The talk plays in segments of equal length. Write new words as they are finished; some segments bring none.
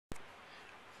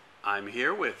I'm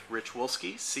here with Rich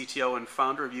Wolski, CTO and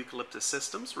founder of Eucalyptus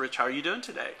Systems. Rich, how are you doing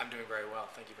today? I'm doing very well.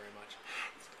 Thank you very much.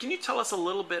 Can you tell us a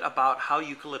little bit about how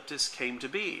Eucalyptus came to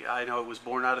be? I know it was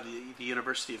born out of the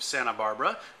University of Santa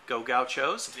Barbara. Go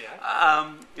Gauchos.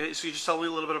 Yeah. So you just tell me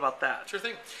a little bit about that. Sure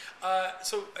thing.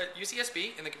 So at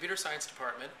UCSB, in the computer science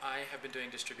department, I have been doing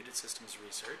distributed systems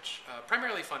research,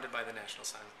 primarily funded by the National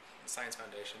Science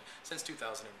Foundation since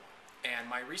 2001. And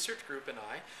my research group and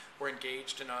I were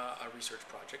engaged in a research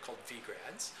project called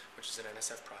VGrads, which is an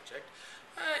NSF project,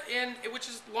 which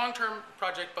is a long-term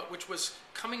project, but which was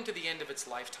coming to the end of its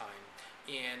lifetime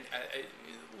in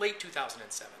late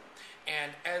 2007.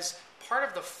 And as part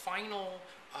of the final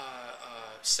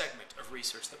segment of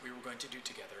research that we were going to do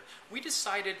together, we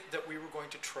decided that we were going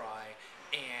to try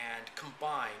and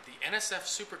combine the NSF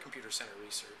Supercomputer Center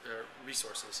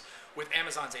resources with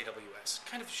Amazon's AWS,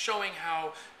 kind of showing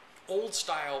how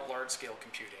old-style large-scale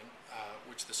computing,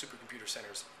 which the supercomputer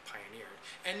centers pioneered,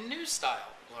 and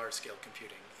new-style large-scale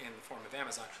computing in the form of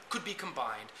Amazon could be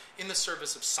combined in the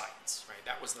service of science. Right?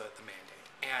 That was the mandate.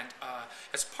 And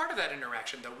as part of that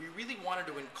interaction, though, we really wanted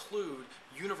to include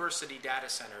university data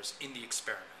centers in the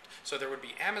experiment. So there would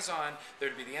be Amazon, there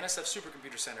would be the NSF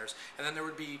supercomputer centers, and then there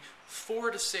would be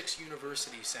 4 to 6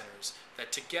 university centers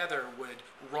that together would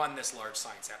run this large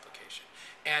science application.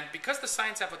 And because the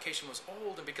science application was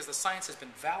old and because the science has been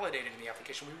validated in the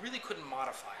application, we really couldn't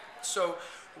modify it. So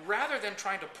rather than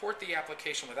trying to port the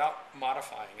application without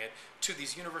modifying it to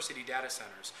these university data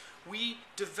centers, we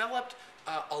developed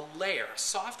a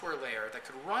software layer that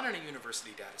could run in a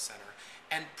university data center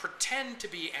and pretend to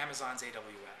be Amazon's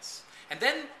AWS. And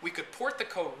then we could port the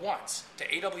code once to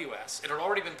AWS. It had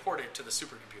already been ported to the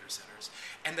supercomputer centers.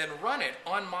 And then run it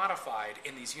unmodified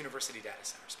in these university data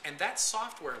centers. And that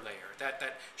software layer,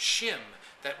 that shim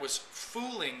that was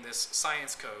fooling this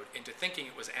science code into thinking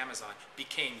it was Amazon,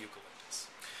 became Eucalyptus.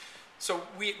 So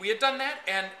we had done that,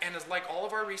 and as like all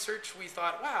of our research, we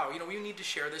thought, wow, we need to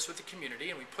share this with the community,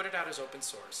 and we put it out as open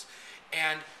source.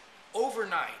 And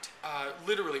overnight,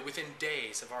 literally within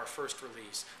days of our first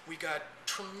release, we got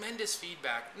tremendous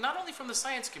feedback, not only from the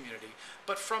science community,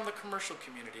 but from the commercial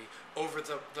community over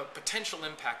the potential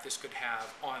impact this could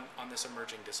have on this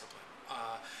emerging discipline.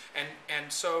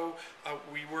 And so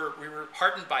we were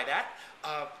heartened by that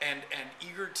and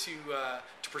eager to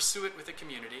pursue it with the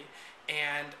community.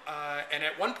 And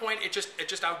at one point, it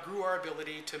just outgrew our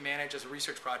ability to manage as a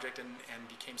research project and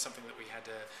became something that we had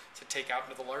to take out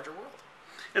into the larger world.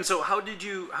 And so how did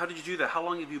you do that? How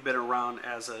long have you been around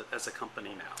as a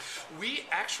company now? We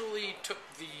actually took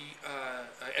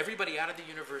everybody out of the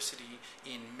university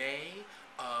in May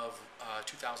of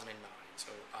 2009,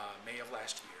 so May of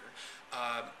last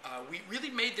year. We really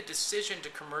made the decision to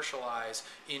commercialize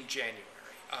in January.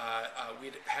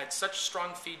 We'd had such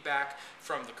strong feedback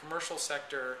from the commercial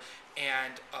sector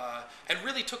and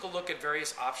really took a look at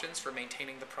various options for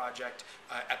maintaining the project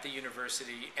at the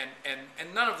university,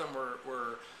 and none of them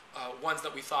were ones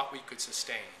that we thought we could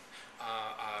sustain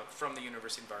from the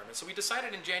university environment. So we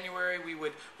decided in January we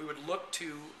would look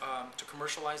to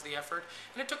commercialize the effort,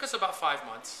 and it took us about 5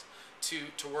 months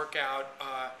to work out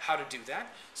how to do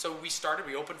that. So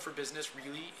we opened for business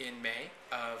really in May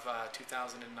of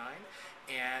 2009,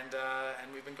 and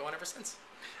we've been going ever since.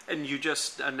 And you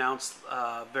just announced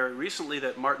very recently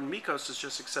that Martin Mikos has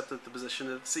just accepted the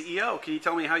position of CEO. Can you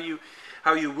tell me how you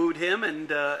wooed him and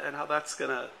how that's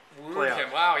going to play out? Wooed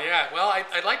him, wow, yeah. Well,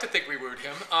 I'd like to think we wooed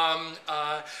him.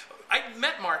 I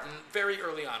met Martin very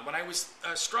early on when I was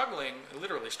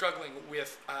literally struggling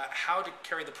with how to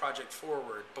carry the project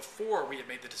forward before we had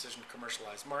made the decision to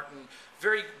commercialize. Martin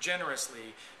very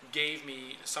generously gave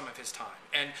me some of his time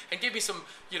and gave me some,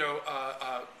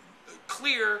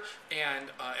 clear and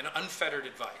unfettered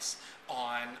advice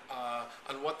on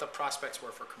what the prospects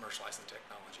were for commercializing the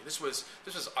technology. This was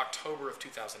October of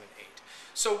 2008.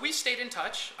 So we stayed in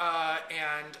touch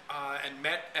and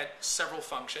met at several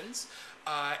functions.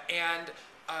 And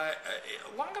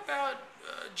along about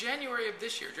January of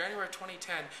this year, January of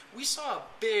 2010, we saw a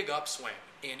big upswing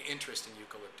in interest in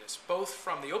Eucalyptus, both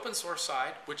from the open source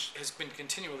side, which has been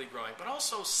continually growing, but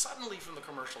also suddenly from the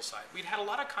commercial side. We'd had a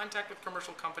lot of contact with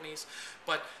commercial companies,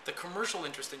 but the commercial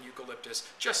interest in Eucalyptus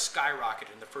just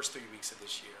skyrocketed in the first 3 weeks of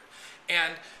this year.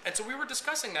 And so we were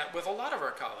discussing that with a lot of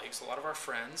our colleagues, a lot of our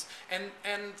friends, and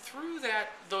through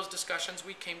those discussions,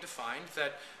 we came to find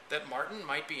that Martin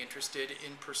might be interested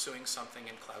in pursuing something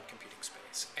in cloud computing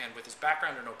space. And with his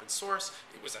background in open source,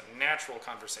 it was a natural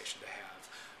conversation to have.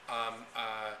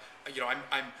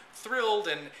 I'm thrilled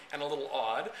and a little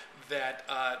awed that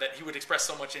he would express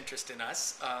so much interest in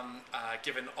us,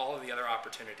 given all of the other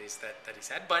opportunities that he's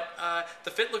had. But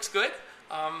the fit looks good.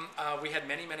 We had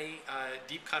many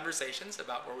deep conversations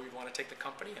about where we want to take the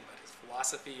company and about his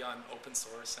philosophy on open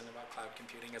source and about cloud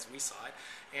computing as we saw it.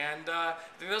 And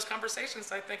in those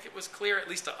conversations, I think it was clear, at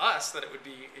least to us, that it would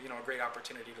be a great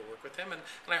opportunity to work with him, and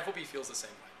I hope he feels the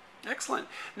same way. Excellent.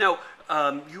 Now,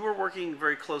 you were working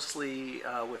very closely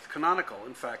with Canonical.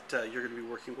 In fact, you're going to be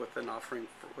working with an offering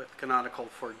with Canonical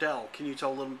for Dell. Can you tell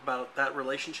a little about that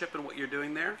relationship and what you're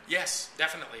doing there? Yes,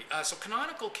 definitely. So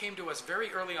Canonical came to us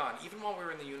very early on, even while we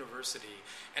were in the university,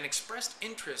 and expressed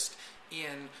interest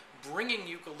in bringing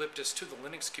Eucalyptus to the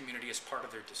Linux community as part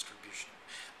of their distribution.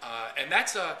 And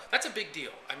that's a big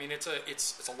deal. I mean, it's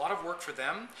a lot of work for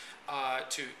them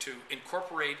to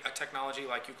incorporate a technology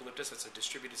like Eucalyptus. It's a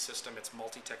distributed system. It's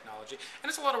multi-technology, and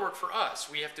it's a lot of work for us.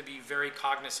 We have to be very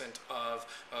cognizant of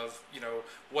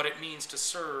what it means to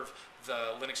serve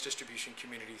the Linux distribution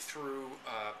community through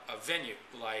a venue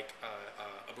like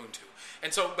Ubuntu.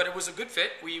 And so, but it was a good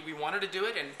fit. We wanted to do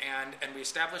it, and we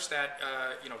established that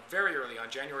very early on.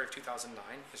 January of 2009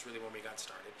 is really when we got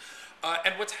started.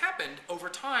 And what's happened over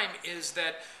time is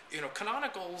that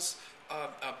Canonical's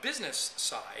business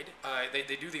side,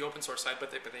 they do the open source side,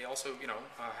 but they also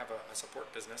have a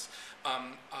support business.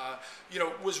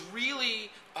 Was really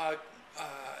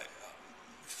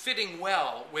fitting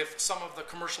well with some of the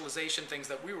commercialization things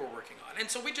that we were working on, and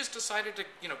so we just decided to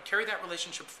carry that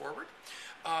relationship forward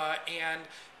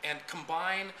and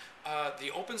combine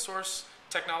the open source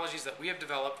technologies that we have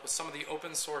developed with some of the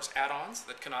open source add-ons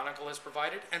that Canonical has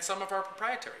provided and some of our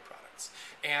proprietary products.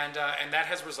 And that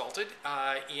has resulted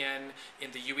in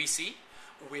the UEC,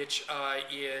 which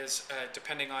is,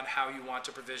 depending on how you want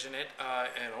to provision it,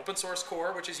 an open source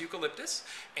core, which is Eucalyptus,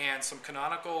 and some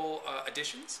Canonical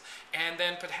additions, and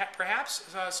then perhaps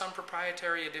some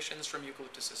proprietary additions from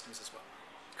Eucalyptus systems as well.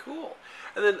 Cool.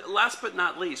 And then last but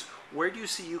not least, where do you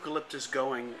see Eucalyptus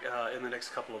going in the next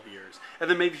couple of years? And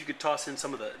then maybe if you could toss in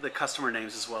some of the customer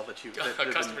names as well that you...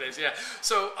 Customer names, yeah.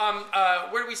 So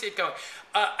where do we see it going?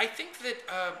 I think that,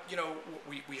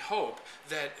 we hope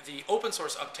that the open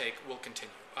source uptake will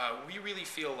continue. We really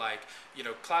feel like,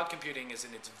 cloud computing is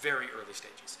in its very early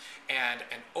stages. And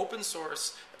open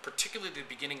source, particularly the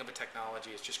beginning of a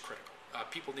technology, is just critical.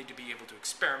 People need to be able to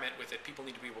experiment with it. People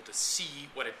need to be able to see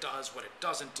what it does, what it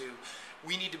doesn't do.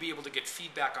 We need to be able to get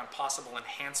feedback on possible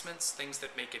enhancements, things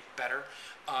that make it better.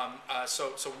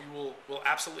 So we'll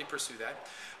absolutely pursue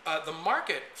that. The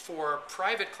market for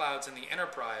private clouds in the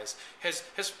enterprise has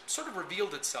sort of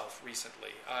revealed itself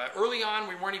recently. Early on,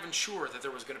 we weren't even sure that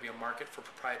there was going to be a market for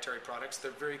proprietary products.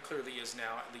 There very clearly is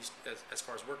now, at least as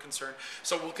far as we're concerned.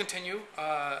 So we'll continue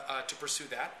to pursue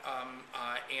that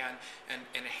and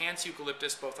enhance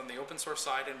Eucalyptus both on the open source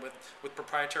side and with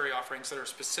proprietary offerings that are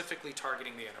specifically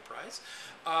targeting the enterprise.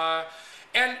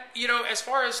 And as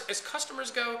far as customers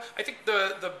go, I think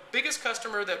the biggest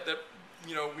customer that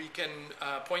we can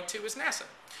point to is NASA.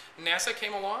 NASA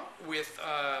came along with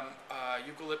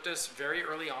Eucalyptus very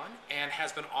early on and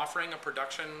has been offering a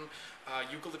production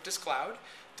Eucalyptus cloud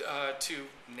to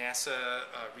NASA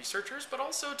researchers, but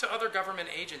also to other government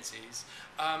agencies.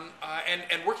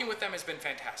 And working with them has been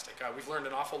fantastic. We've learned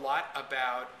an awful lot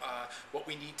about what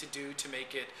we need to do to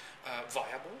make it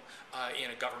viable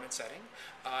in a government setting.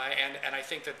 And I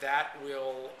think that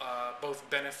will both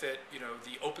benefit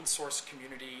the open source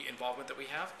community involvement that we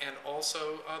have and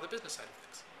also the business side of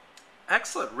things.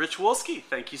 Excellent. Rich Wolski,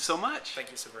 thank you so much.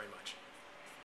 Thank you so very much.